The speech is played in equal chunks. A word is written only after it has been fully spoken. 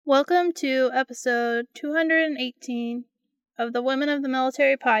Welcome to episode 218 of the Women of the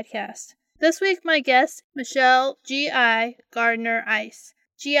Military podcast. This week, my guest, Michelle G.I. Gardner-Ice.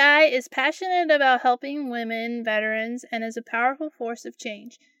 G.I. is passionate about helping women veterans and is a powerful force of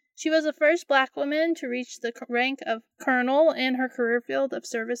change. She was the first Black woman to reach the rank of colonel in her career field of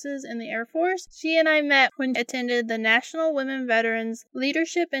services in the Air Force. She and I met when she attended the National Women Veterans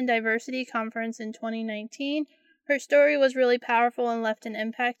Leadership and Diversity Conference in 2019. Her story was really powerful and left an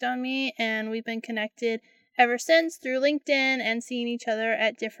impact on me, and we've been connected ever since through LinkedIn and seeing each other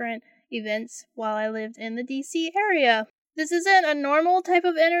at different events while I lived in the DC area. This isn't a normal type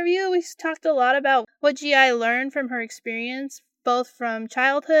of interview. We talked a lot about what G.I. learned from her experience, both from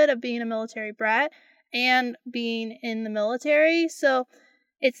childhood of being a military brat and being in the military. So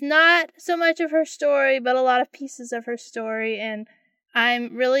it's not so much of her story, but a lot of pieces of her story, and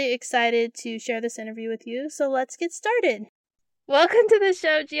I'm really excited to share this interview with you, so let's get started. Welcome to the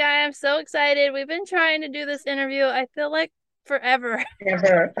show, G.I. I'm so excited. We've been trying to do this interview, I feel like, forever.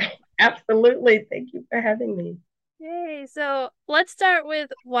 Ever. Absolutely. Thank you for having me. Yay. So let's start with,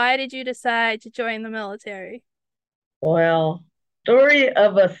 why did you decide to join the military? Well, story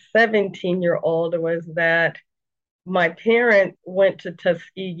of a 17-year-old was that my parents went to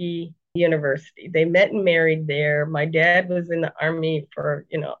Tuskegee University. They met and married there. My dad was in the Army for,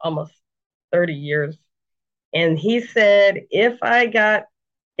 almost 30 years. And he said, if I got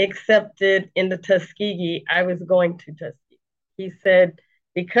accepted into Tuskegee, I was going to Tuskegee. He said,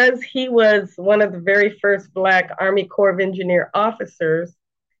 because he was one of the very first Black Army Corps of Engineer officers,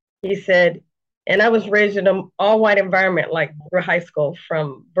 he said, and I was raised in an all-white environment, like high school,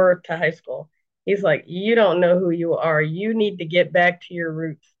 from birth to high school. He's like, you don't know who you are. You need to get back to your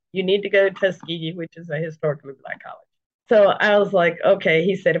roots. You need to go to Tuskegee, which is a historically Black college. So I was like, okay.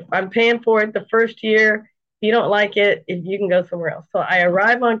 He said, if I'm paying for it the first year, if you don't like it, if you can go somewhere else. So I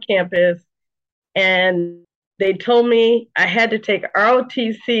arrive on campus and they told me I had to take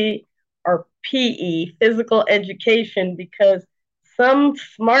ROTC or PE, physical education, because some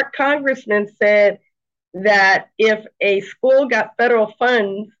smart congressman said that if a school got federal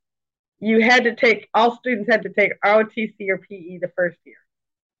funds, all students had to take ROTC or PE the first year.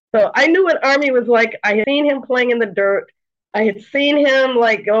 So I knew what Army was like. I had seen him playing in the dirt. I had seen him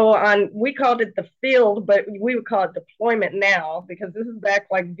go on, we called it the field, but we would call it deployment now, because this is back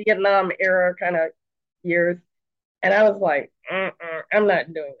like Vietnam era kind of years. And I was like, I'm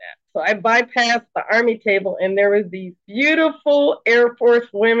not doing that. So I bypassed the Army table, and there was these beautiful Air Force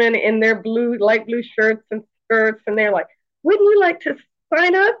women in their light blue shirts and skirts. And they're like, wouldn't you like to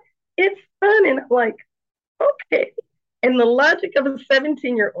sign up? It's fun. And I'm like, okay. And the logic of a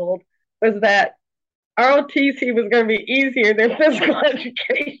 17-year-old was that ROTC was going to be easier than physical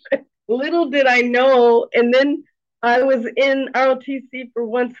education. Little did I know. And then I was in ROTC for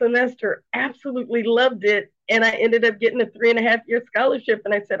one semester, absolutely loved it. And I ended up getting a 3.5-year scholarship.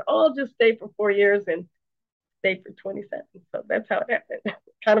 And I said, I'll just stay for 4 years, and stayed for 27. So that's how it happened.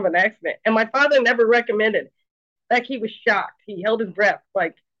 Kind of an accident. And my father never recommended it. Like, he was shocked. He held his breath,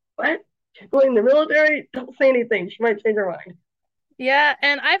 like, what? She's going in the military? Don't say anything. She might change her mind. Yeah,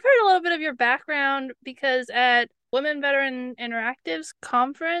 and I've heard a little bit of your background, because at Women Veteran Interactive's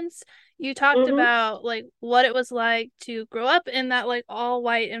conference, you talked about what it was like to grow up in that all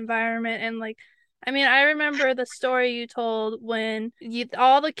white environment. And I remember the story you told when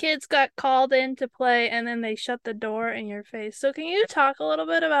all the kids got called in to play, and then they shut the door in your face. So can you talk a little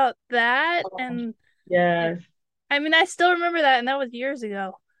bit about that? And yes. I still remember that, and that was years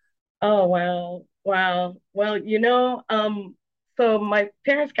ago. Oh, wow. Wow. Well, so my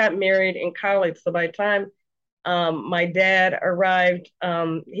parents got married in college. So by the time my dad arrived,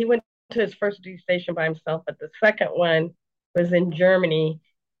 he went to his first duty station by himself, but the second one was in Germany.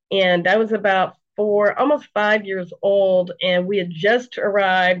 And I was about almost 5 years old, and we had just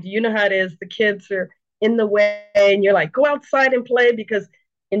arrived. You know how it is. The kids are in the way, and you're like, go outside and play, because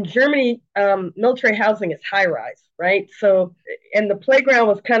in Germany, military housing is high rise, right? So, and the playground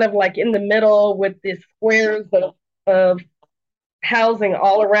was kind of like in the middle with these squares of housing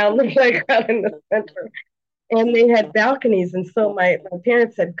all around the playground in the center. And they had balconies. And so my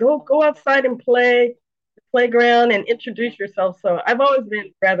parents said, go outside and play the playground and introduce yourself. So I've always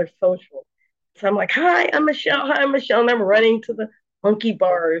been rather social. So I'm like, hi, I'm Michelle. Hi, I'm Michelle. And I'm running to the monkey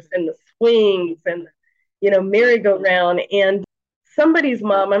bars and the swings and, merry-go-round. And somebody's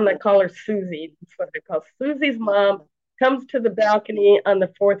mom, I'm going to call her Susie. That's what they call Susie's mom, comes to the balcony on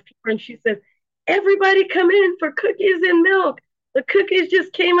the fourth floor, and she says, everybody come in for cookies and milk. The cookies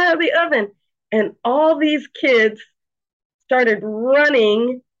just came out of the oven. And all these kids started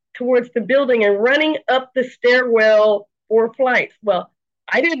running towards the building and running up the stairwell 4 flights. Well,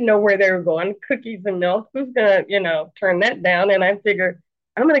 I didn't know where they were going. Cookies and milk. Who's gonna, turn that down? And I figured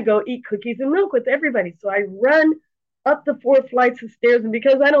I'm gonna go eat cookies and milk with everybody. So I run up the 4 flights of stairs, and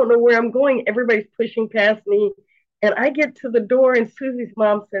because I don't know where I'm going, everybody's pushing past me. And I get to the door, and Susie's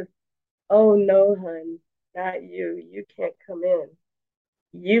mom says, "Oh no, hon, not you. You can't come in.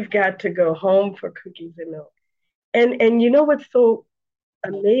 You've got to go home for cookies and milk." And you know what's so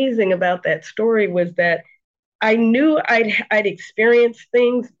amazing about that story was that I knew I'd experienced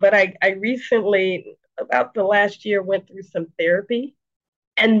things, but I recently, about the last year, went through some therapy.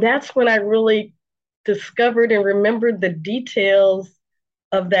 And that's when I really discovered and remembered the details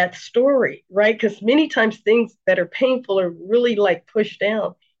of that story, right? Because many times things that are painful are really like pushed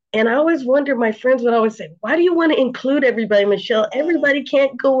down. And I always wonder, my friends would always say, "Why do you want to include everybody, Michelle? Everybody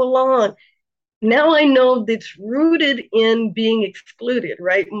can't go along." Now I know that's rooted in being excluded,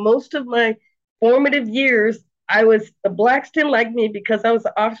 right? Most of my formative years, the blacks didn't like me because I was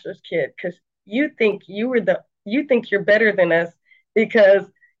the officer's kid, because you think you're better than us because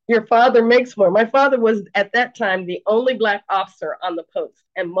your father makes more. My father was at that time the only black officer on the post.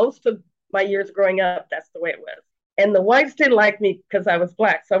 And most of my years growing up, that's the way it was. And the whites didn't like me because I was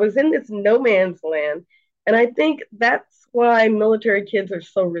black. So I was in this no man's land. And I think that's why military kids are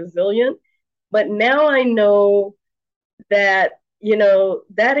so resilient. But now I know that,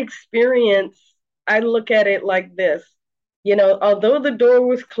 that experience, I look at it like this. Although the door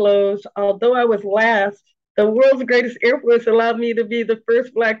was closed, although I was last, the world's greatest Air Force allowed me to be the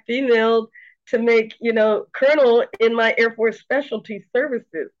first black female to make, colonel in my Air Force specialty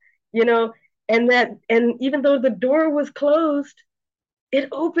services, you know, and even though the door was closed, it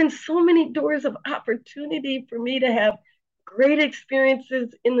opened so many doors of opportunity for me to have great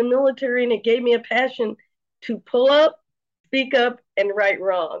experiences in the military, and it gave me a passion to pull up, speak up, and right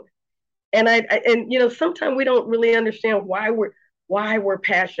wrong. And sometimes we don't really understand why we're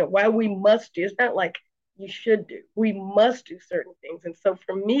passionate, why we must do. It's not like you should do. We must do certain things. And so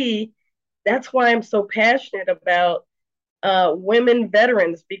for me, that's why I'm so passionate about women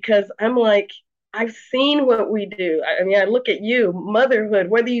veterans, because I'm like, I've seen what we do. I mean, I look at you, motherhood,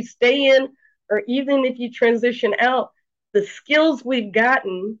 whether you stay in or even if you transition out, the skills we've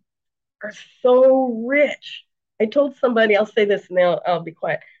gotten are so rich. I told somebody, I'll say this and then I'll be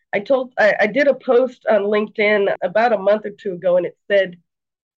quiet. I did a post on LinkedIn about a month or two ago, and it said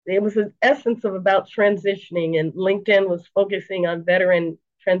it was an essence of about transitioning, and LinkedIn was focusing on veteran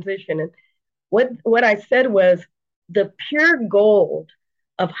transition. And what I said was the pure gold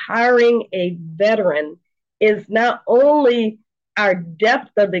of hiring a veteran is not only our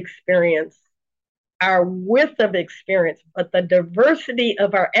depth of experience, our width of experience, but the diversity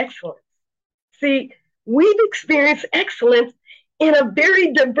of our excellence. See, we've experienced excellence in a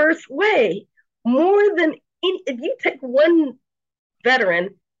very diverse way, more than if you take one veteran,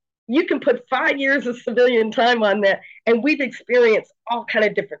 you can put 5 years of civilian time on that, and we've experienced all kind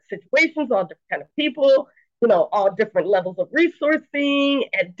of different situations, all different kind of people, all different levels of resourcing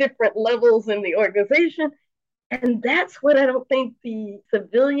at different levels in the organization. And that's what I don't think the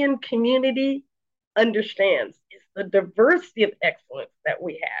civilian community understands, is the diversity of excellence that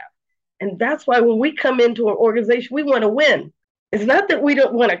we have. And that's why when we come into an organization, we want to win. It's not that we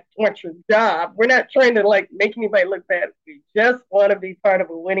don't want your job. We're not trying to make anybody look bad. We just want to be part of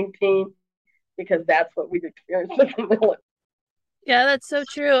a winning team, because that's what we've experienced with the military. Yeah, that's so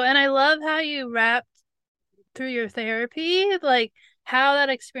true. And I love how you wrapped through your therapy, like how that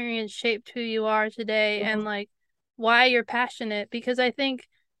experience shaped who you are today, and like why you're passionate, because I think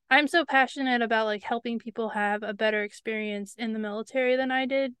I'm so passionate about like helping people have a better experience in the military than I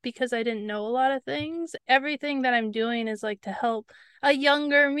did, because I didn't know a lot of things. Everything that I'm doing is like to help a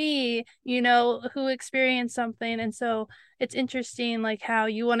younger me, who experienced something. And so it's interesting like how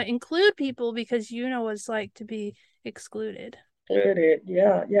you want to include people because you know what it's like to be excluded.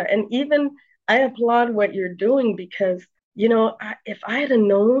 Yeah. And even I applaud what you're doing, because, if I had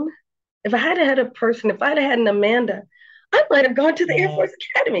known, if I had had a person, if I'd had an Amanda, I might have gone to the Air Force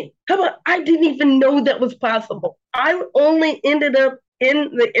Academy. How about, I didn't even know that was possible. I only ended up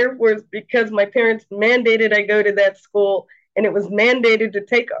in the Air Force because my parents mandated I go to that school, and it was mandated to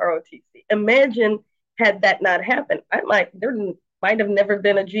take ROTC. Imagine had that not happened, there might have never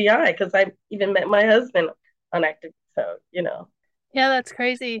been a GI, because I even met my husband on active. So, Yeah, that's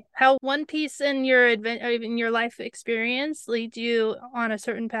crazy. How one piece in your life experience leads you on a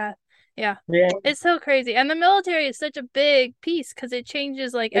certain path. Yeah. It's so crazy. And the military is such a big piece because it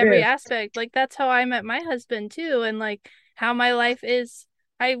changes like every aspect. Like that's how I met my husband too, and like how my life is.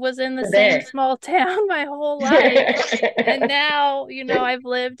 I was in the same small town my whole life. And now, I've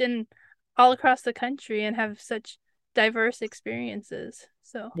lived in all across the country and have such diverse experiences.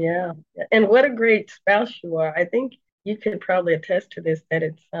 So Yeah. And what a great spouse you are. I think you could probably attest to this that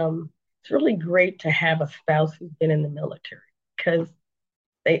it's really great to have a spouse who's been in the military because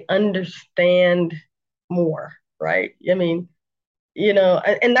they understand more, right? I mean,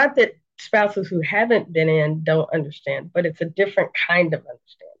 and not that spouses who haven't been in don't understand, but it's a different kind of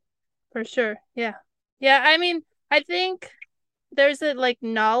understanding. for sure. Yeah. Yeah, I mean, I think there's a like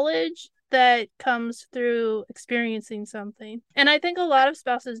knowledge that comes through experiencing something. And I think a lot of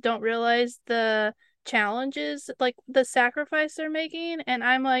spouses don't realize the challenges, like the sacrifice they're making. And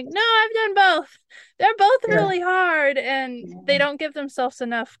I'm like, no, I've done both. They're both Yeah. really hard. And they Yeah. don't give themselves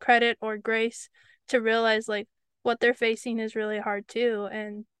enough credit or grace to realize like what they're facing is really hard too.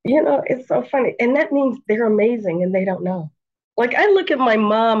 And It's so funny. And that means they're amazing and they don't know. Like I look at my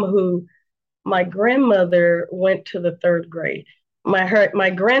mom who my grandmother went to the third grade.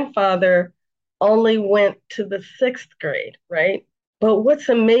 My grandfather only went to the sixth grade, right? But what's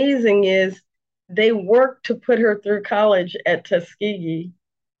amazing is they worked to put her through college at Tuskegee,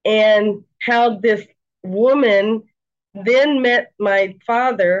 and how this woman then met my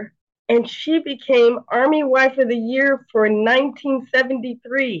father, and she became Army Wife of the Year for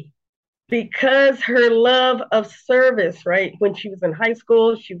 1973 because her love of service, right? When she was in high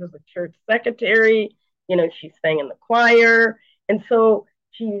school, she was a church secretary, she sang in the choir. And so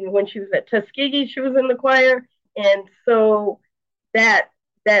when she was at Tuskegee, she was in the choir. And so that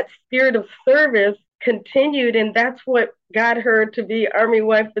that spirit of service continued, and that's what got her to be Army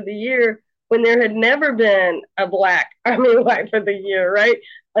Wife of the Year when there had never been a Black Army Wife of the Year, right?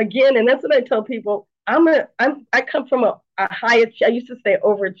 Again, and that's what I tell people. I come from a high. I used to say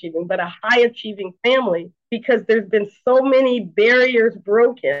overachieving, but a high achieving family because there's been so many barriers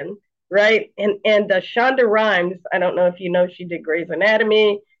broken, right? And Shonda Rhimes, I don't know if you know, she did Grey's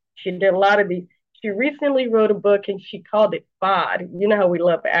Anatomy. She did a lot of these. She recently wrote a book and she called it FOD. You know how we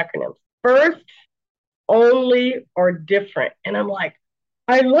love acronyms. First, only, or different. And I'm like,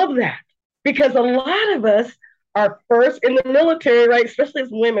 I love that because a lot of us are first in the military, right? Especially as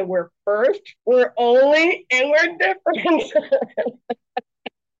women, we're first, we're only, and we're different.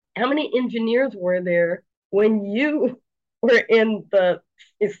 How many engineers were there when you were in the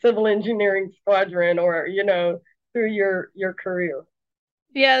civil engineering squadron or, through your career?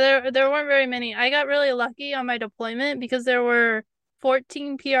 yeah, there weren't very many. I got really lucky on my deployment because there were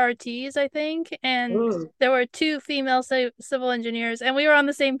 14 PRTs, I think, and Mm, there were two female civil engineers, and we were on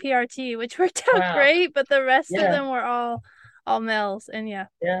the same PRT, which worked out wow. great, but the rest of Yeah. them were all males, and yeah.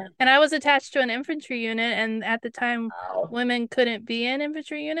 Yeah. And I was attached to an infantry unit, and at the time, Wow. women couldn't be in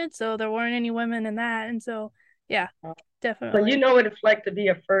infantry units, so there weren't any women in that, and so yeah, So you definitely. know what it's like to be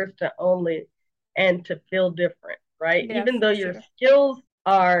a first and only and to feel different, right? Yeah, Even though for your sure. skills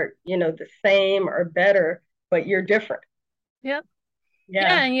are, the same or better, but you're different. Yep. Yeah,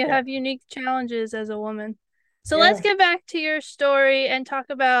 Yeah, and you yeah, have unique challenges as a woman. So let's yeah, get back to your story and talk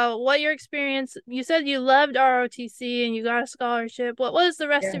about what your experience. You said you loved ROTC and you got a scholarship. What was the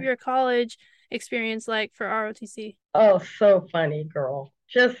rest of yeah. your college experience like for ROTC? Oh, so funny, girl.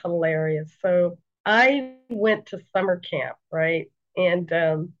 Just hilarious. So I went to summer camp, right? And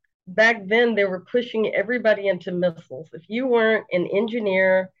back then they were pushing everybody into missiles. If you weren't an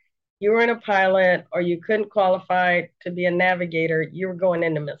engineer, you weren't a pilot, or you couldn't qualify to be a navigator, you were going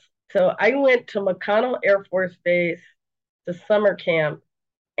into missiles. So I went to McConnell Air Force Base to summer camp.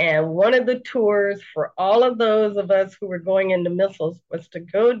 And one of the tours for all of those of us who were going into missiles was to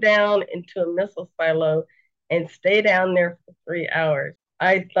go down into a missile silo and stay down there for 3 hours.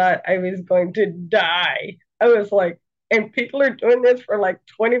 I thought I was going to die. I was like, and people are doing this for like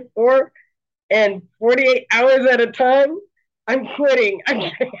 24 and 48 hours at a time. I'm quitting.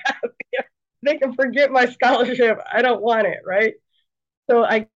 They can forget my scholarship. I don't want it, right? So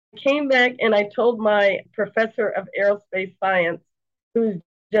I came back and I told my professor of aerospace science, who's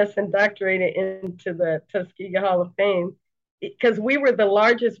just indoctrinated into the Tuskegee Hall of Fame, because we were the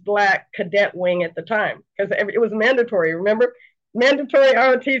largest Black cadet wing at the time, because it was mandatory. Remember, mandatory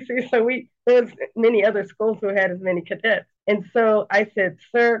ROTC. So there was many other schools who had as many cadets. And so I said,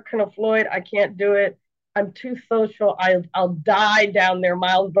 "Sir, Colonel Floyd, I can't do it. I'm too social. I'll die down there,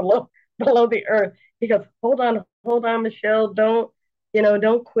 miles below the earth." He goes, hold on, Michelle, don't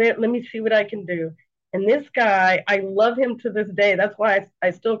quit. Let me see what I can do. And this guy, I love him to this day. That's why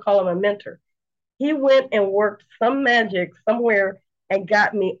I still call him a mentor. He went and worked some magic somewhere and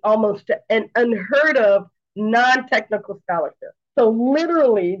got me almost an unheard of non-technical scholarship. So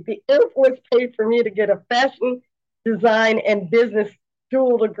literally, the Air Force paid for me to get a fashion design and business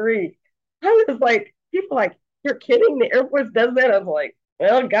dual degree. I was like, people like, you're kidding? The Air Force does that? I was like,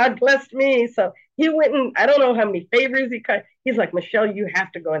 well, God blessed me. So He went and I don't know how many favors he cut. He's like, Michelle, you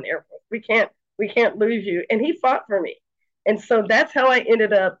have to go in the Air Force. We can't lose you. And he fought for me. And so that's how I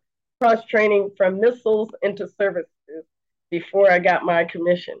ended up cross training from missiles into services before I got my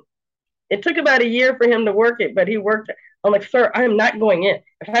commission. It took about a year for him to work it, but he worked it. I'm like, sir, I'm not going in.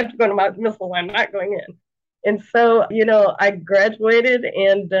 If I have to go to my missiles, I'm not going in. And so, I graduated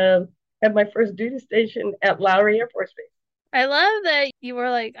and had my first duty station at Lowry Air Force Base. I love that you were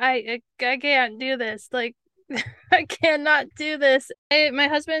like, I can't do this. Like, I cannot do this. My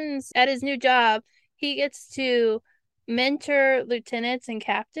husband's at his new job. He gets to mentor lieutenants and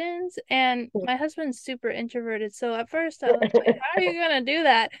captains, and my husband's super introverted. So at first I was like, how are you gonna do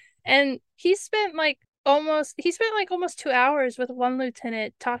that? And he spent like almost 2 hours with one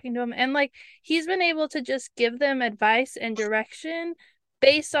lieutenant talking to him, and like he's been able to just give them advice and direction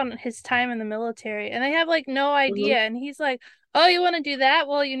based on his time in the military, and they have like no idea. And he's like, oh, you want to do that?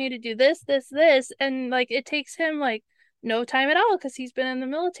 Well, you need to do this, and like it takes him like no time at all because he's been in the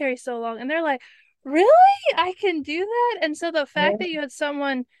military so long. And they're like, really? I can do that? And so the fact that you had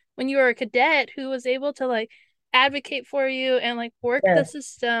someone when you were a cadet who was able to like advocate for you and like work the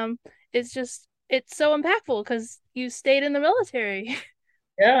system is just, it's so impactful because you stayed in the military.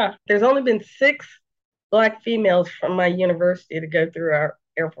 Yeah, there's only been 6 Black females from my university to go through our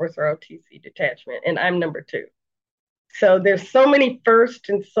Air Force ROTC detachment, and I'm number 2. So there's so many firsts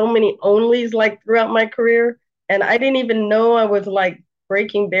and so many onlys like throughout my career. And I didn't even know I was like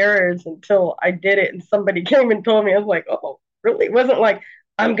breaking barriers until I did it. And somebody came and told me, I was like, oh, really? It wasn't like,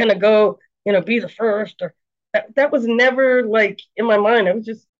 I'm going to go, be the first, or that was never like in my mind. I was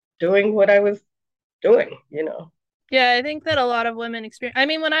just doing what I was doing. Yeah, I think that a lot of women experience. I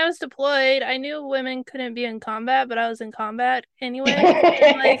mean, when I was deployed, I knew women couldn't be in combat, but I was in combat anyway.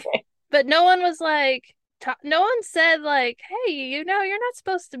 And like, but no one was like, no one said like, hey, you're not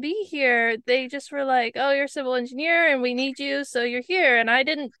supposed to be here. They just were like, oh, you're a civil engineer and we need you, so you're here. And I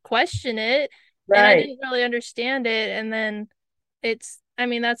didn't question it, and I didn't really understand it. And then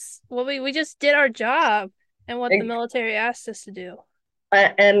that's what we just did our job and what the military asked us to do.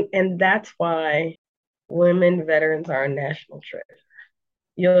 And that's why women veterans are a national treasure.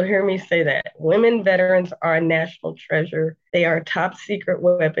 You'll hear me say that. Women veterans are a national treasure. They are a top secret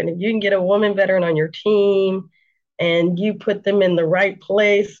weapon. If you can get a woman veteran on your team and you put them in the right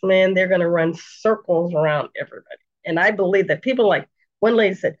place, man, they're going to run circles around everybody. And I believe that people like one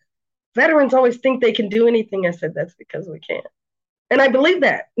lady said, veterans always think they can do anything. I said, that's because we can't. And I believe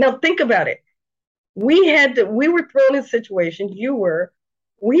that. Now think about it. We were thrown in situations,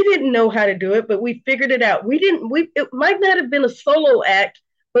 we didn't know how to do it, but we figured it out. It might not have been a solo act,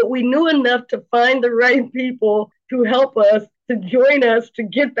 but we knew enough to find the right people to help us, to join us, to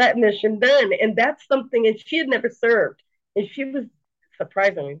get that mission done. And that's something, and she had never served. And she was,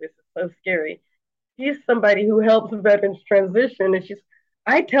 surprisingly, this is so scary. She's somebody who helps veterans transition. And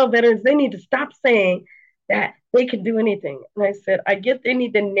I tell veterans they need to stop saying that they can do anything. And I said, I get they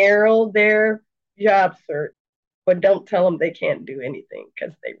need to narrow their job search, but don't tell them they can't do anything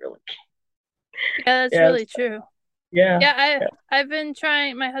because they really can't. Yeah, that's really true. Yeah. I've been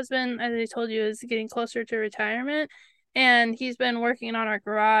trying. My husband, as I told you, is getting closer to retirement, and he's been working on our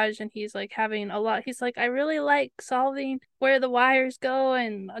garage, and he's like having a lot. He's like, I really like solving where the wires go,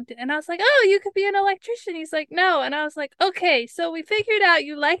 and I was like, oh, you could be an electrician. He's like, no, and I was like, okay, so we figured out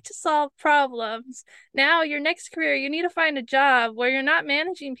you like to solve problems. Now your next career, you need to find a job where you're not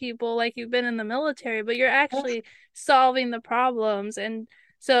managing people like you've been in the military, but you're actually solving the problems. And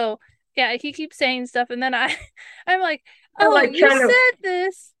so yeah, he keeps saying stuff, and then I'm like, oh, like you said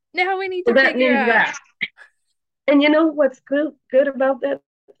this. Now we need to figure out. That. And you know what's good about that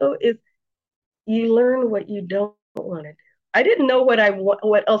though is you learn what you don't want to do. I didn't know what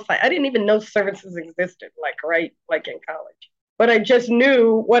else I didn't even know services existed, like in college. But I just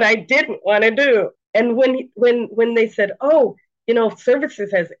knew what I didn't want to do. And when they said, oh,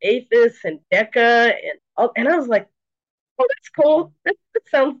 services has AAFES and DECA and I was like, oh, that's cool.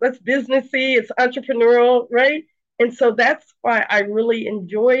 That's businessy. It's entrepreneurial, right? And so that's why I really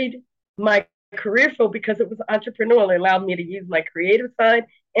enjoyed my career field because it was entrepreneurial. It allowed me to use my creative side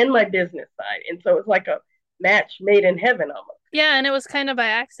and my business side. And so it's like a match made in heaven almost. Yeah, and it was kind of by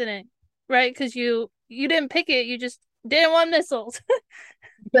accident, right? Because you didn't pick it. You just didn't want missiles.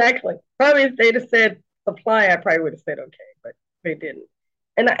 Exactly. Probably if they'd have said supply, I probably would have said okay, but they didn't.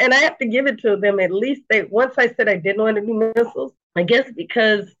 And I have to give it to them. At least once I said I didn't want to do missiles, I guess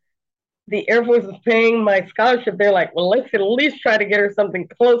because the Air Force was paying my scholarship, they're like, well, let's at least try to get her something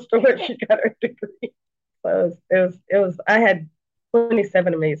close to what she got her degree. So I had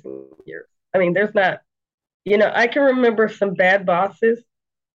 27 amazing years. I mean, there's not, I can remember some bad bosses,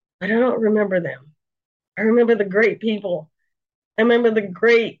 but I don't remember them. I remember the great people. I remember the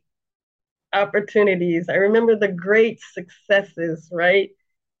great opportunities. I remember the great successes, right?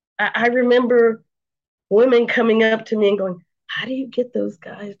 I remember women coming up to me and going, how do you get those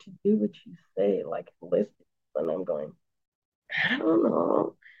guys to do what you say? Like, listen. And I'm going, I don't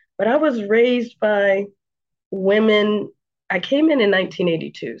know. But I was raised by women. I came in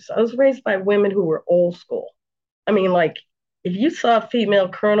 1982. So I was raised by women who were old school. I mean, like, if you saw a female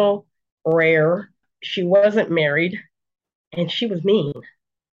colonel, rare, she wasn't married, and she was mean.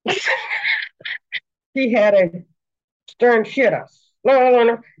 She had a stern shit us. No, no,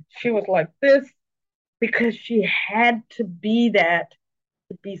 no. She was like this because she had to be that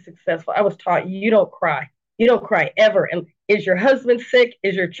to be successful. I was taught you don't cry. You don't cry ever. And is your husband sick?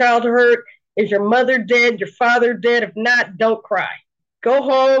 Is your child hurt? Is your mother dead? Your father dead? If not, don't cry. Go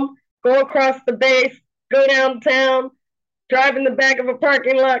home, go across the base, go downtown, drive in the back of a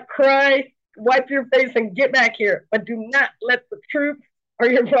parking lot, cry, wipe your face, and get back here. But do not let the troops or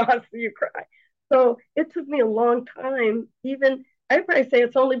your boss see you cry. So it took me a long time, even I'd probably say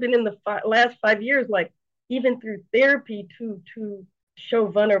it's only been in the last 5 years, like even through therapy to show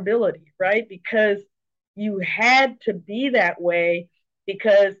vulnerability, right? Because you had to be that way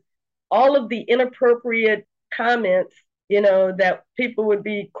because all of the inappropriate comments, that people would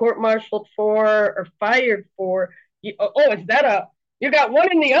be court-martialed for or fired for. Is that you got one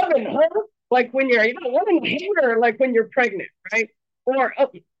in the oven, huh? Like when you got one in the hair, like when you're pregnant, right? Or,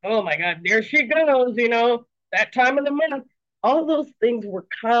 oh my God, there she goes, that time of the month. All those things were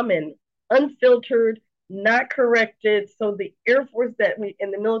common, unfiltered, not corrected. So the Air Force that we in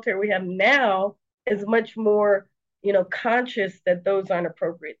the military we have now is much more, conscious that those aren't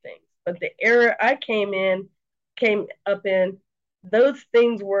appropriate things. But the era I came up in, those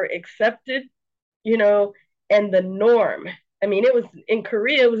things were accepted, you know, and the norm. I mean, it was in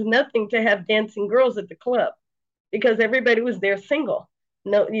Korea, it was nothing to have dancing girls at the club because everybody was there single.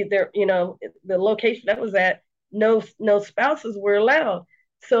 No, either, the location that was at, no spouses were allowed.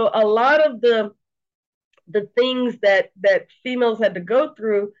 So a lot of the things that females had to go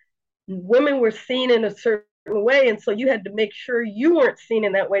through, women were seen in a certain way, and so you had to make sure you weren't seen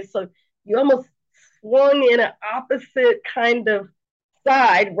in that way. So you almost swung in an opposite kind of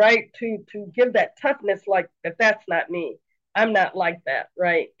side, right? To give that toughness, like that's not me. I'm not like that,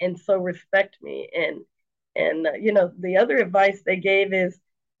 right? And so respect me. And the other advice they gave is,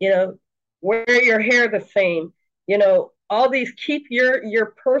 wear your hair the same. All these, keep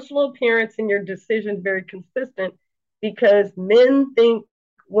your personal appearance and your decisions very consistent because men think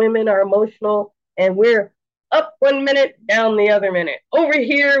women are emotional and we're up 1 minute, down the other minute. Over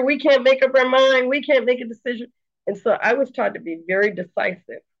here, we can't make up our mind, we can't make a decision. And so I was taught to be very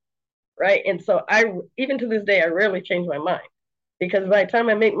decisive, right? And so even to this day, I rarely change my mind because by the time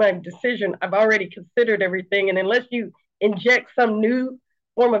I make my decision, I've already considered everything. And unless you inject some new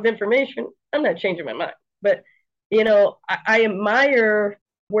form of information, I'm not changing my mind. But, I admire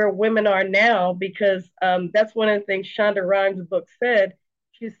where women are now because that's one of the things Shonda Rhimes' book said.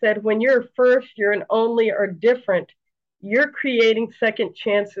 She said, when you're first, you're an only or different, you're creating second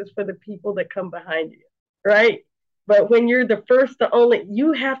chances for the people that come behind you, right? But when you're the first, the only,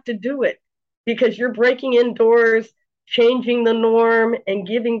 you have to do it because you're breaking in doors, changing the norm, and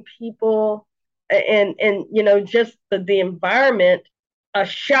giving people and just the environment a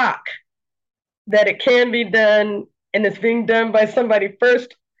shock that it can be done and it's being done by somebody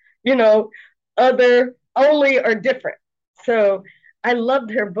first, other, only, or different. So I loved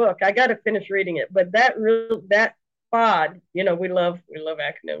her book. I got to finish reading it, but that FOD, we love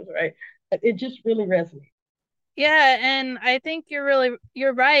acronyms, right? It just really resonates. Yeah, and I think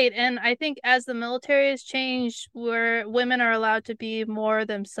you're right. And I think as the military has changed, where women are allowed to be more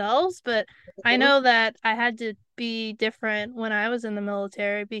themselves, but I Mhm. know that I had to be different when I was in the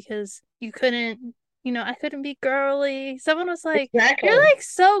military because I couldn't be girly. Someone was like, "You're Exactly, like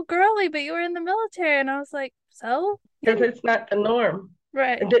so girly, but you were in the military." And I was like, "So?" because it's not the norm.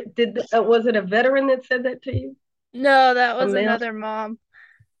 Right. Was it a veteran that said that to you? No, that A was male? another mom.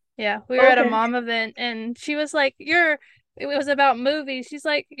 Yeah, we were at a Okay. mom event and she was like, it was about movies. She's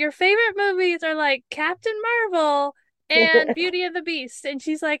like, your favorite movies are like Captain Marvel and Beauty and the Beast. And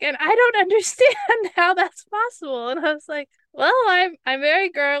she's like, and I don't understand how that's possible. And I was like, well, I'm very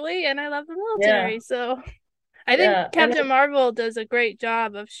girly and I love the Yeah, military. So I think yeah, and Captain Marvel does a great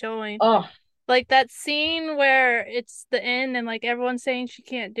job of showing oh like that scene where it's the end and like everyone's saying she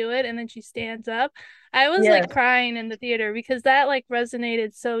can't do it and then she stands up. I was like yes, crying in the theater because that like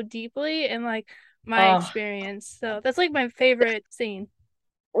resonated so deeply in like my oh. experience. So that's like my favorite scene.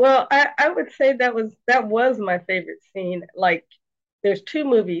 Well, I would say that was my favorite scene. Like, there's two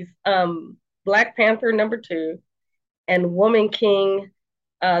movies. Black Panther #2 and Woman King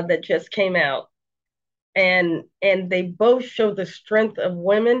that just came out. And they both show the strength of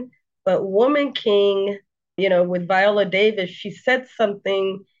women, but Woman King, with Viola Davis, she said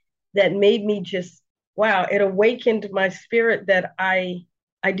something that made me just wow, it awakened my spirit that I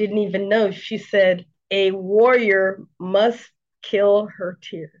didn't even know. She said a warrior must kill her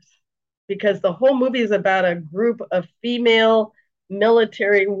tears, because the whole movie is about a group of female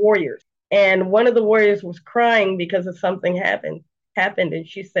military warriors, and one of the warriors was crying because of something happened, and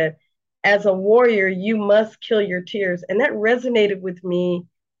she said, as a warrior you must kill your tears. And that resonated with me,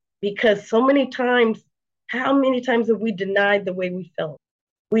 because so many times, how many times have we denied the way we felt?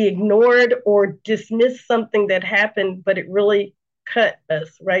 We ignored or dismissed something that happened, but it really cut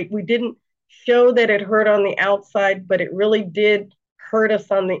us, right? We didn't show that it hurt on the outside, but it really did hurt us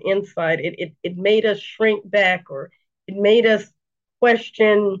on the inside. It made us shrink back, or it made us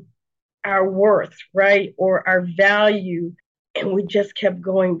question our worth, right? Or our value. And we just kept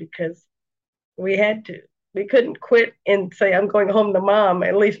going because we had to. We couldn't quit and say, I'm going home to mom,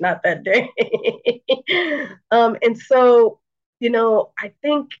 at least not that day. And so, I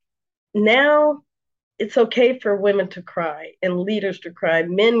think now it's okay for women to cry and leaders to cry,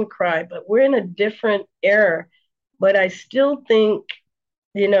 men cry, but we're in a different era. But I still think,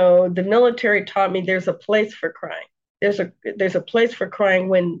 the military taught me there's a place for crying. There's a place for crying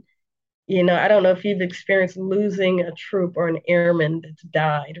when, I don't know if you've experienced losing a troop or an airman that's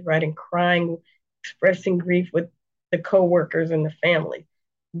died, right? And crying, expressing grief with the coworkers and the family.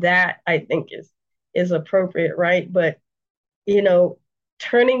 That I think is appropriate, right? But, you know,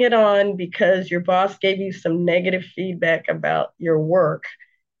 turning it on because your boss gave you some negative feedback about your work,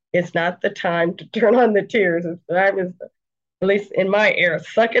 it's not the time to turn on the tears. It's the time is, at least in my era,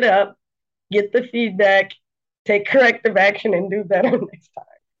 suck it up, get the feedback, take corrective action, and do better next time.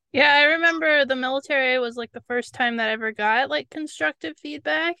 Yeah, I remember the military was like the first time that I ever got like constructive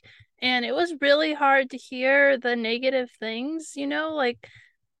feedback, and it was really hard to hear the negative things, like,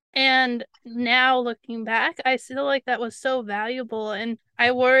 and now looking back, I feel like that was so valuable, and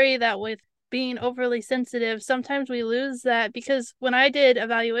I worry that with being overly sensitive, sometimes we lose that, because when I did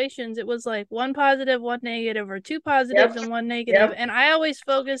evaluations, it was like one positive, one negative, or two positives Yep. and one negative, Yep. and I always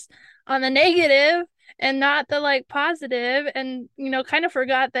focused on the negative and not the like positive, and kind of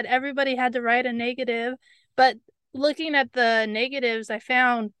forgot that everybody had to write a negative. But looking at the negatives, I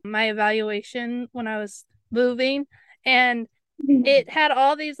found my evaluation when I was moving, and it had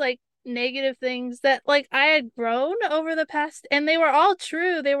all these like negative things that like I had grown over the past, and they were all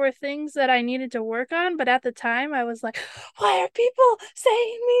true. They were things that I needed to work on, but at the time I was like, why are people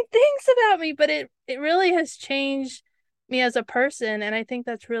saying mean things about me? But it really has changed me as a person, and I think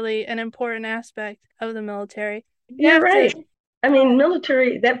that's really an important aspect of the military. You You're have to right. I mean,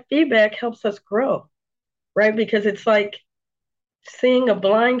 military, that feedback helps us grow, right? Because it's like seeing a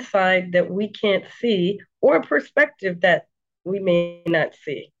blind side that we can't see, or a perspective that we may not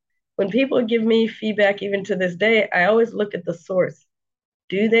see. When people give me feedback, even to this day, I always look at the source.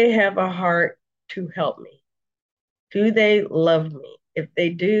 Do they have a heart to help me? Do they love me? If they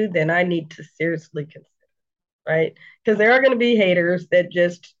do, then I need to seriously consider, right? Because there are going to be haters that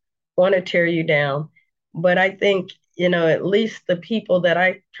just want to tear you down. But I think, at least the people that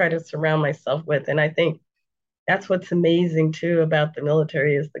I try to surround myself with, and I think that's what's amazing too about the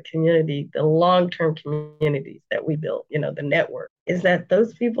military, is the community, the long-term communities that we built, the network, is that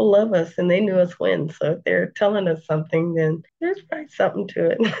those people love us and they knew us when. So if they're telling us something, then there's probably something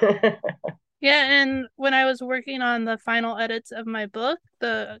to it. Yeah, and when I was working on the final edits of my book,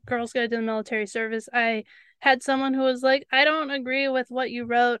 The Girl's Guide to the Military Service, I had someone who was like, I don't agree with what you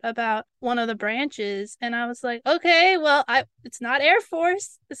wrote about one of the branches. And I was like, okay, well, it's not Air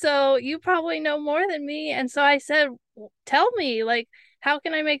Force, so you probably know more than me. And so I said, tell me, like, how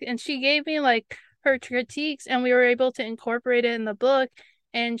can I make, and she gave me like her critiques, and we were able to incorporate it in the book.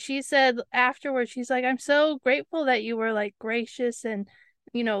 And she said afterwards, she's like, I'm so grateful that you were like gracious and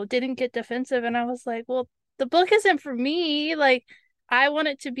didn't get defensive. And I was like, well, the book isn't for me. Like, I want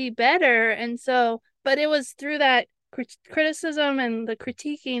it to be better. And so, but it was through that criticism and the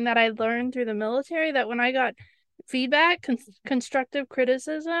critiquing that I learned through the military, that when I got feedback, constructive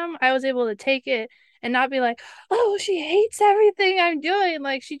criticism, I was able to take it and not be like, oh, she hates everything I'm doing.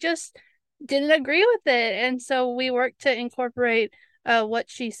 Like, she just didn't agree with it. And so we worked to incorporate what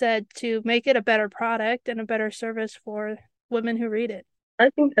she said to make it a better product and a better service for women who read it. I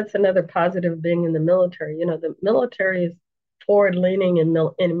think that's another positive being in the military. The military is forward leaning in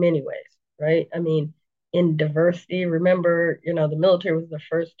many ways, right? I mean, in diversity, remember, the military was the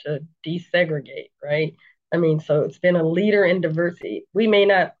first to desegregate, right? I mean, so it's been a leader in diversity. We may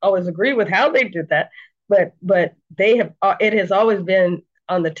not always agree with how they did that, but they have it has always been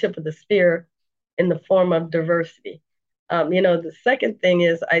on the tip of the spear in the form of diversity. The second thing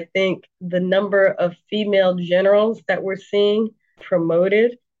is I think the number of female generals that we're seeing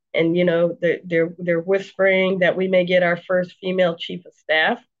promoted, and they're whispering that we may get our first female chief of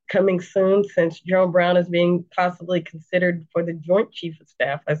staff coming soon, since Jerome Brown is being possibly considered for the Joint Chief of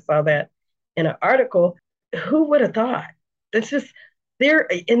Staff. I saw that in an article. Who would have thought? It's just there,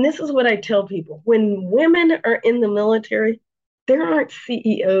 and this is what I tell people: when women are in the military, there aren't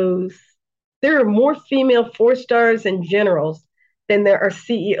CEOs. There are more female four stars and generals than there are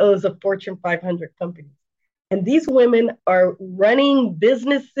CEOs of Fortune 500 companies. And these women are running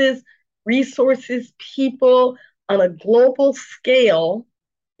businesses, resources, people on a global scale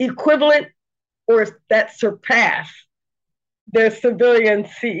equivalent or that surpass their civilian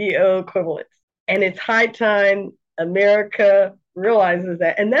CEO equivalents. And it's high time America realizes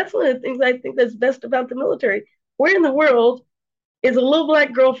that. And that's one of the things I think that's best about the military. Where in the world is a little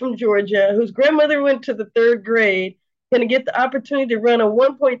black girl from Georgia whose grandmother went to the third grade going to get the opportunity to run a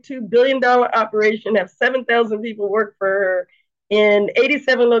 $1.2 billion operation, have 7,000 people work for her in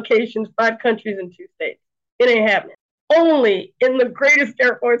 87 locations, 5 countries, and 2 states? It ain't happening. Only in the greatest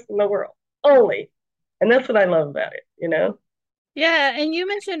Air Force in the world. Only. And that's what I love about it. Yeah, and you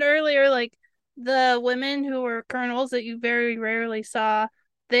mentioned earlier, like, the women who were colonels that you very rarely saw,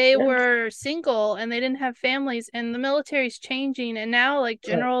 they Yeah. were single and they didn't have families, and the military's changing, and now, like,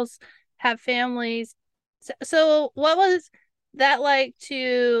 Right. generals have families. So what was that like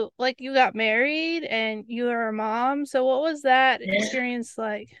to, like, you got married and you were a mom, so what was that Yeah. experience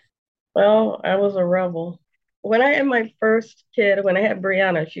like? Well, I was a rebel. When I had my first kid, when I had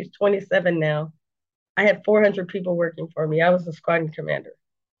Brianna, she's 27 now, I had 400 people working for me. I was the squadron commander.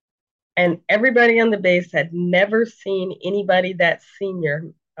 And everybody on the base had never seen anybody that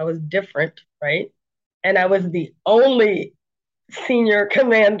senior. I was different, right? And I was the only senior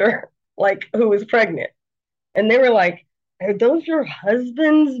commander, like, who was pregnant. And they were like, are those your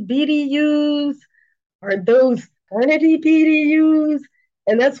husband's BDUs? Are those fraternity BDUs?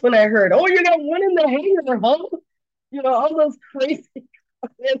 And that's when I heard, oh, you got one in the hangar, huh? All those crazy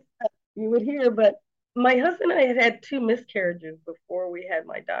comments that you would hear. But my husband and I had 2 miscarriages before we had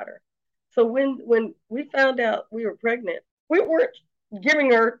my daughter. So when we found out we were pregnant, we weren't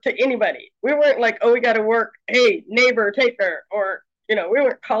giving her to anybody. We weren't like, oh, we got to work. Hey, neighbor, take her. Or, we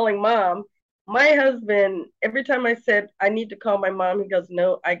weren't calling mom. My husband, every time I said, I need to call my mom, he goes,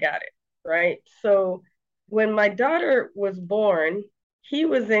 no, I got it. Right. So when my daughter was born, he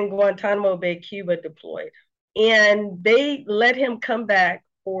was in Guantanamo Bay, Cuba, deployed. And they let him come back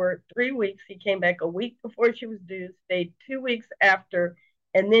for 3 weeks. He came back a week before she was due, stayed 2 weeks after,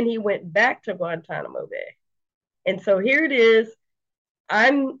 and then he went back to Guantanamo Bay. And so here it is.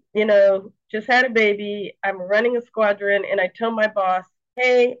 I'm, just had a baby. I'm running a squadron, and I tell my boss,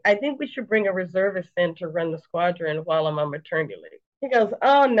 hey, I think we should bring a reservist in to run the squadron while I'm on maternity leave. He goes,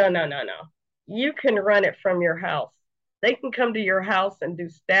 oh, no, no, no, no. You can run it from your house. They can come to your house and do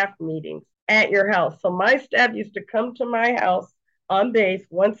staff meetings at your house. So my staff used to come to my house on base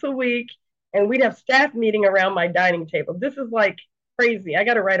once a week, and we'd have staff meeting around my dining table. This is like crazy. I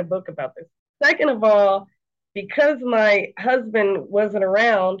got to write a book about this. Second of all, because my husband wasn't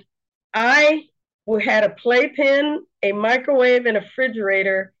around, I had a playpen, a microwave, and a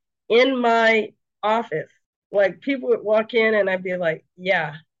refrigerator in my office. Like, people would walk in and I'd be like,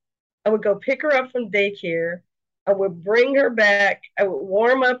 yeah. I would go pick her up from daycare. I would bring her back. I would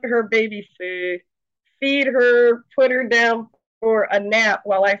warm up her baby food, feed her, put her down for a nap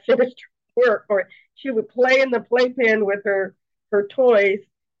while I finished work, or she would play in the playpen with her toys.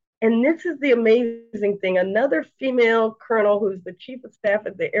 And this is the amazing thing. Another female colonel who's the chief of staff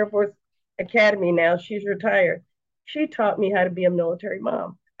at the Air Force Academy now, she's retired. She taught me how to be a military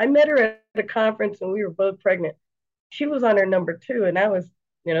mom. I met her at a conference and we were both pregnant. She was on her number 2, and I was,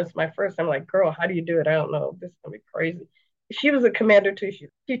 it's my first. I'm like, girl, how do you do it? I don't know. This is gonna be crazy. She was a commander too.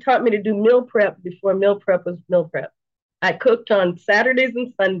 She taught me to do meal prep before meal prep was meal prep. I cooked on Saturdays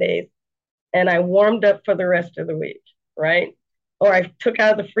and Sundays, and I warmed up for the rest of the week, right? Or I took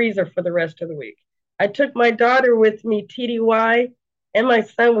out of the freezer for the rest of the week. I took my daughter with me TDY and my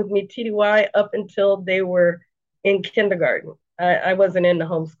son with me TDY up until they were in kindergarten. I wasn't into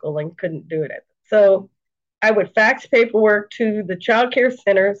homeschooling, couldn't do it. So I would fax paperwork to the child care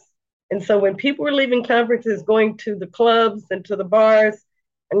centers. And so when people were leaving conferences, going to the clubs and to the bars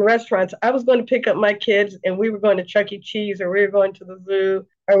and restaurants, I was going to pick up my kids and we were going to Chuck E. Cheese, or we were going to the zoo,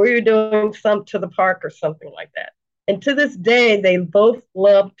 or we were doing some to the park or something like that. And to this day, they both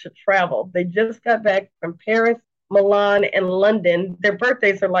love to travel. They just got back from Paris, Milan, and London. Their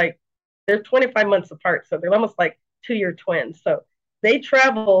birthdays are like, they're 25 months apart. So they're almost like 2-year twins. So they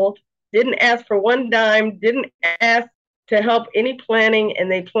traveled, didn't ask for one dime, didn't ask to help any planning.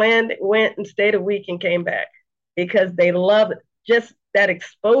 And they planned, went and stayed a week and came back because they love just that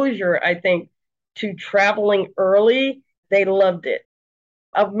exposure, I think, to traveling early. They loved it.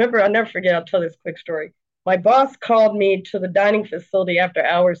 I remember, I'll never forget, I'll tell this quick story. My boss called me to the dining facility after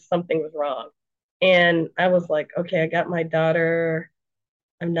hours, something was wrong. And I was like, okay, I got my daughter.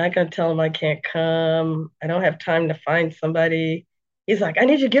 I'm not going to tell him I can't come. I don't have time to find somebody. He's like, I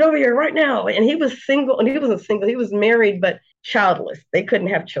need you to get over here right now. And he was single, and he wasn't single, he was married, but childless. They couldn't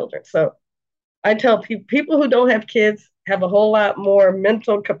have children. So I tell people who don't have kids have a whole lot more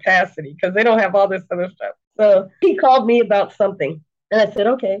mental capacity because they don't have all this other stuff. So he called me about something. And I said,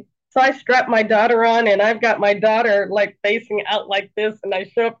 okay. So I strapped my daughter on, and I've got my daughter like facing out like this. And I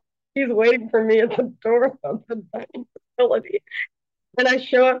show up, he's waiting for me at the door of the dining facility. And I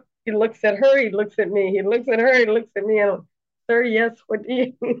show up, he looks at her, he looks at me, he looks at her, he looks at me, and I'm, sir, yes, what do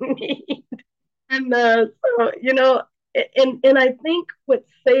you need? And so, and I think what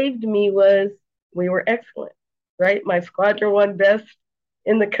saved me was we were excellent, right? My squadron won best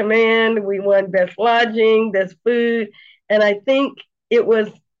in the command. We won best lodging, best food. And I think it was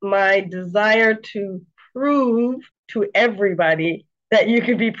my desire to prove to everybody that you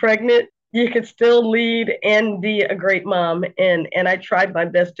could be pregnant, you could still lead and be a great mom. And I tried my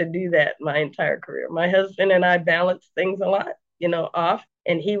best to do that my entire career. My husband and I balanced things a lot, off,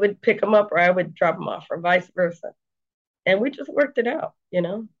 and he would pick them up or I would drop them off or vice versa. And we just worked it out.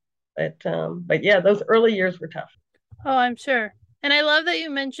 But yeah, those early years were tough. Oh, I'm sure. And I love that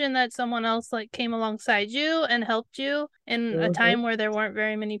you mentioned that someone else like came alongside you and helped you in a time where there weren't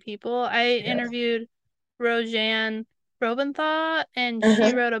very many people. I interviewed Roseanne Robenthal, and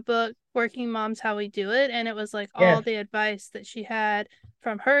she wrote a book, Working Moms How We Do It, and it was like all the advice that she had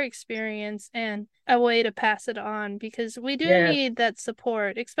from her experience and a way to pass it on, because we do need that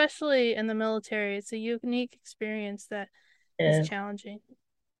support, especially in the military. It's a unique experience that is challenging.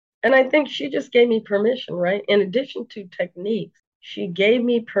 And I think she just gave me permission, right? In addition to techniques, she gave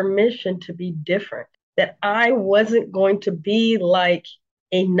me permission to be different, that I wasn't going to be like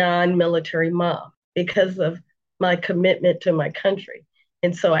a non-military mom because of my commitment to my country.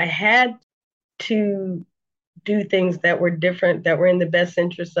 And so I had to do things that were different, that were in the best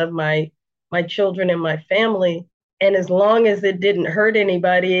interest of my children and my family. And as long as it didn't hurt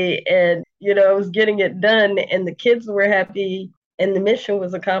anybody and, I was getting it done and the kids were happy and the mission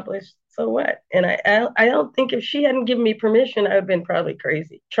was accomplished, so what? And I don't think if she hadn't given me permission, I would have been probably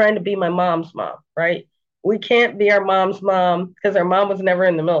crazy trying to be my mom's mom, right? We can't be our mom's mom because our mom was never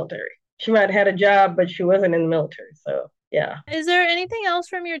in the military. She might have had a job, but she wasn't in the military. So yeah. Is there anything else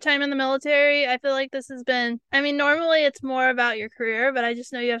from your time in the military? I feel like this has been, normally it's more about your career, but I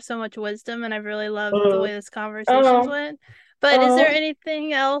just know you have so much wisdom and I've really loved the way this conversation went. But is there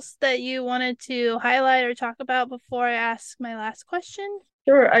anything else that you wanted to highlight or talk about before I ask my last question?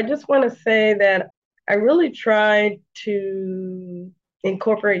 Sure. I just want to say that I really tried to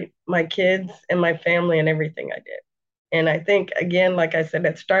incorporate my kids and my family in everything I did. And I think, again, like I said,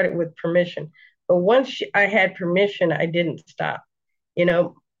 that started with permission. But once I had permission, I didn't stop.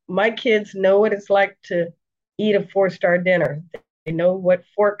 My kids know what it's like to eat a 4-star dinner. They know what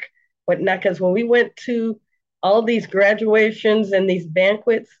fork, what not. Because when we went to all these graduations and these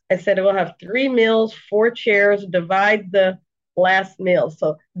banquets, I said, we'll have 3 meals, 4 chairs, divide the last meal.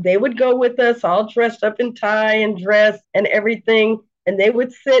 So they would go with us all dressed up in tie and dress and everything. And they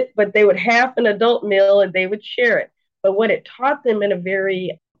would sit, but they would have an adult meal and they would share it. But what it taught them in a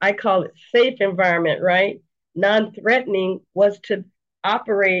very, I call it safe environment, right? Non-threatening, was to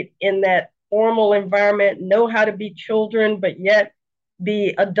operate in that formal environment, know how to be children, but yet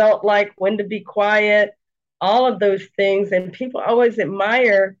be adult-like, when to be quiet, all of those things. And people always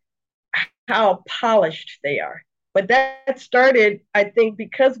admire how polished they are. But that started, I think,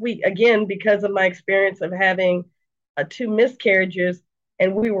 because of my experience of having 2 miscarriages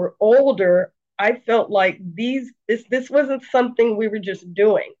and we were older, I felt like this wasn't something we were just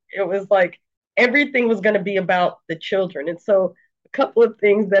doing. It was like everything was going to be about the children. And so a couple of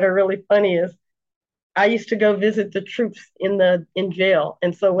things that are really funny is I used to go visit the troops in jail.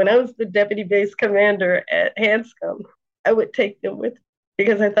 And so when I was the deputy base commander at Hanscom, I would take them with me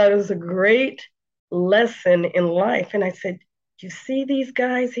because I thought it was a great lesson in life. And I said, you see these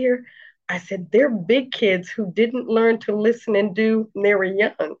guys here? I said, they're big kids who didn't learn to listen and do when they were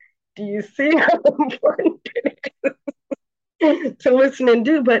young. Do you see how important it is to listen and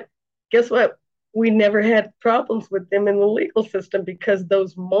do? But guess what? we never had problems with them in the legal system because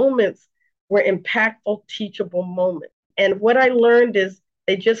those moments were impactful, teachable moments. And what I learned is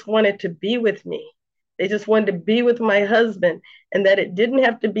they just wanted to be with me. They just wanted to be with my husband, and that it didn't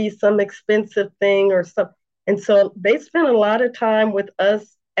have to be some expensive thing or something. And so they spent a lot of time with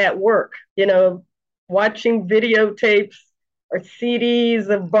us at work, watching videotapes or CDs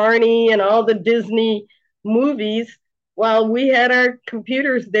of Barney and all the Disney movies while we had our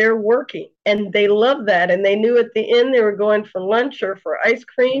computers there working. And they loved that. And they knew at the end they were going for lunch or for ice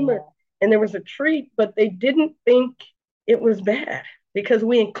cream, and there was a treat, but they didn't think it was bad because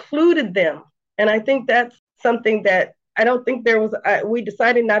we included them. And I think that's something that I don't think there was, we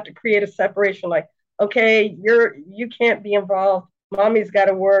decided not to create a separation like, okay, you can't be involved. Mommy's got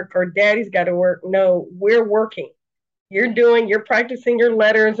to work or daddy's got to work. No, we're working. You're practicing your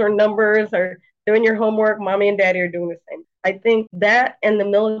letters or numbers or doing your homework. Mommy and daddy are doing the same. I think that and the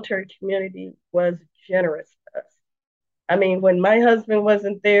military community was generous to us. I mean, when my husband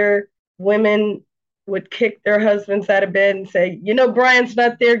wasn't there, women would kick their husbands out of bed and say, Brian's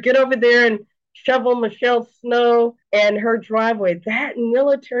not there. Get over there and shovel Michelle's snow and her driveway. That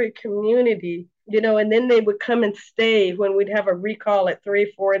military community, and then they would come and stay when we'd have a recall at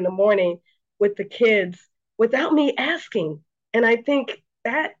 3, 4 in the morning with the kids without me asking. And I think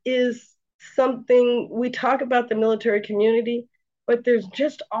that is something we talk about the military community, but there's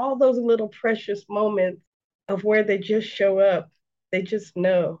just all those little precious moments of where they just show up. They just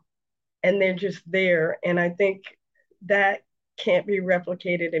know, and they're just there. And I think that can't be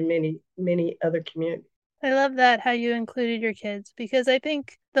replicated in many, many other communities. I love that, how you included your kids, because I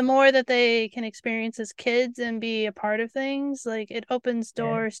think the more that they can experience as kids and be a part of things, like it opens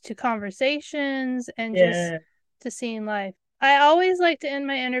doors to conversations and just to seeing life. I always like to end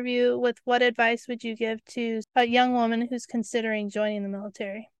my interview with, what advice would you give to a young woman who's considering joining the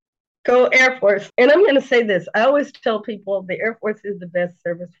military? Go Air Force. And I'm going to say this. I always tell people the Air Force is the best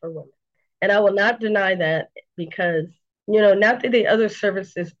service for women. And I will not deny that because, not that the other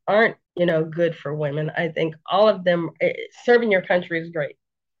services aren't, good for women. I think all of them, serving your country is great.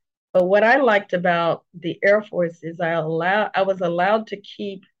 But what I liked about the Air Force is I was allowed to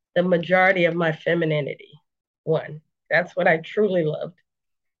keep the majority of my femininity. One, that's what I truly loved.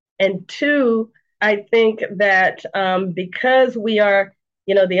 And two, I think that because we are,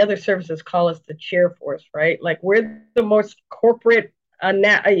 the other services call us the chair force, right? Like we're the most corporate,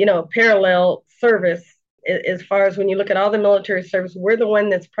 parallel service as far as when you look at all the military service, we're the one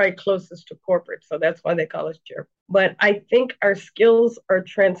that's probably closest to corporate. So that's why they call us chair. But I think our skills are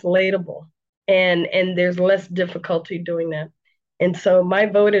translatable and there's less difficulty doing that. And so my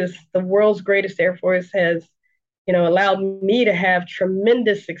vote is the world's greatest Air Force has allowed me to have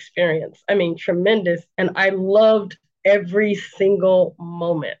tremendous experience. I mean, tremendous. And I loved every single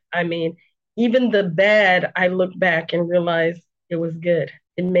moment. I mean, even the bad, I look back and realize it was good.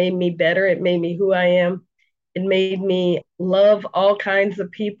 It made me better. It made me who I am. It made me love all kinds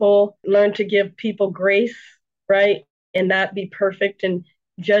of people, learn to give people grace, right? And not be perfect and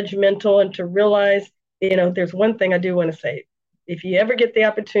judgmental, and to realize, there's one thing I do want to say. If you ever get the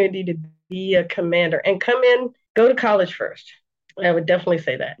opportunity to be a commander and come in, go to college first. I would definitely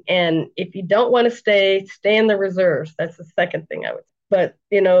say that. And if you don't want to stay in the reserves. That's the second thing I would say. But,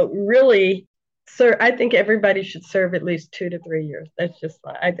 really, sir, I think everybody should serve at least 2 to 3 years. That's just,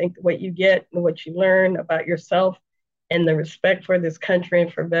 I think what you get and what you learn about yourself and the respect for this country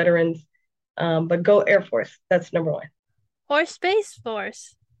and for veterans. But go Air Force. That's number one. Or Space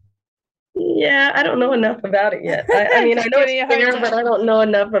Force. Yeah, I don't know enough about it yet. I mean, I know it's there, but I don't know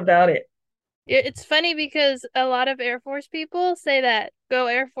enough about it. It's funny because a lot of Air Force people say that, go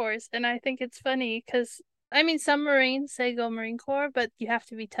Air Force. And I think it's funny because, I mean, some Marines say go Marine Corps, but you have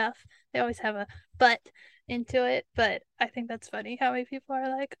to be tough. They always have a but into it. But I think that's funny how many people are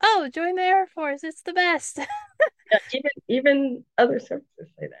like, oh, join the Air Force. It's the best. Yeah, even other services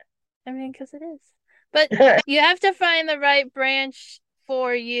say that. I mean, because it is. But you have to find the right branch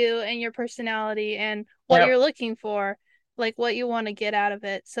for you and your personality and what you're looking for, like what you want to get out of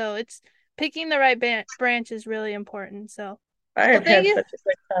it. So it's picking the right branch is really important. So I have had such a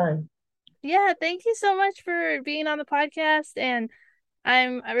great time. Yeah, thank you so much for being on the podcast, and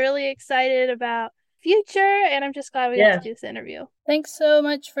I'm really excited about future, and I'm just glad we got to do this interview. Thanks so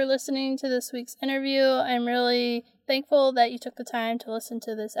much for listening to this week's interview. I'm really thankful that you took the time to listen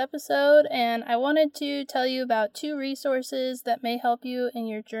to this episode, and I wanted to tell you about 2 resources that may help you in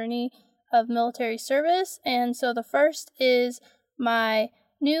your journey of military service. And so the first is my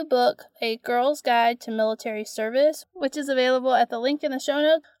new book, A Girl's Guide to Military Service, which is available at the link in the show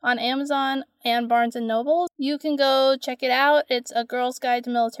notes on Amazon and Barnes & Noble. You can go check it out. It's A Girl's Guide to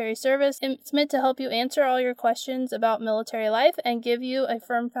Military Service. It's meant to help you answer all your questions about military life and give you a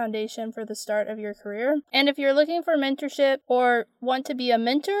firm foundation for the start of your career. And if you're looking for mentorship or want to be a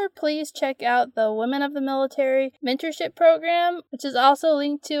mentor, please check out the Women of the Military Mentorship Program, which is also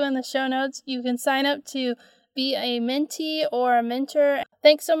linked to in the show notes. You can sign up to be a mentee or a mentor.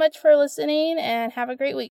 Thanks so much for listening and have a great week.